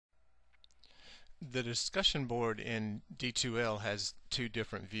The discussion board in D2L has two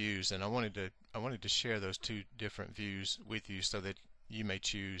different views, and I wanted to share those two different views with you so that you may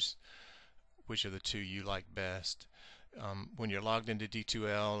choose which of the two you like best. When you're logged into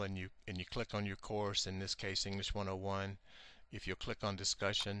D2L and you click on your course, in this case English 101, if you'll click on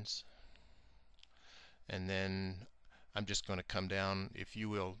discussions, and then I'm just going to come down, if you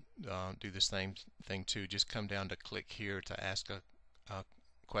will do the same thing too, just come down to click here to ask a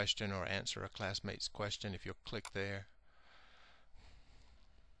question or answer a classmate's question. If you'll click there,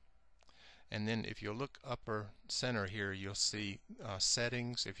 and then if you'll look upper center here, you'll see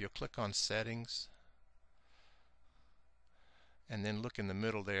settings. If you'll click on settings and then look in the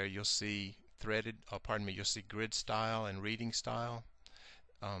middle there, you'll see you'll see grid style and reading style.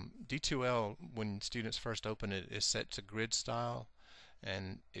 D2L, when students first open it, is set to grid style,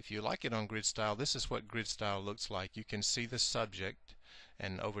 and if you like it on grid style, this is what grid style looks like. You can see the subject,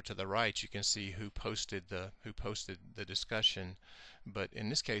 and over to the right you can see who posted the discussion. But in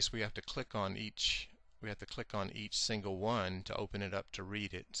this case, we have to click on each single one to open it up to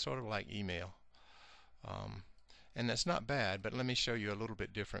read it, sort of like email. And that's not bad, but let me show you a little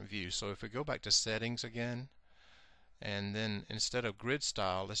bit different view. So if we go back to settings again, and then instead of grid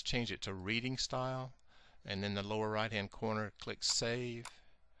style, let's change it to reading style, and then the lower right hand corner, click save,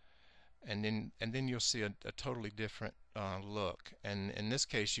 and then you'll see a totally different look. And in this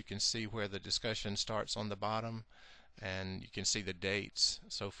case, you can see where the discussion starts on the bottom, and you can see the dates,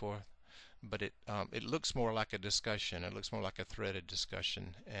 so forth. But it looks more like a discussion. It looks more like a threaded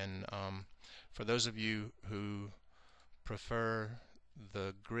discussion. And for those of you who prefer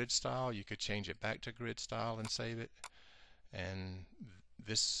the grid style, you could change it back to grid style and save it. And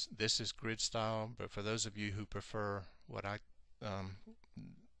this is grid style. But for those of you who prefer what I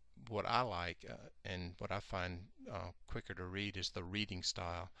like and what I find quicker to read is the reading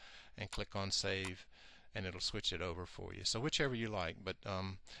style, and click on save, and it'll switch it over for you. So whichever you like, but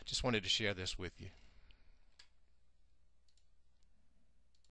just wanted to share this with you.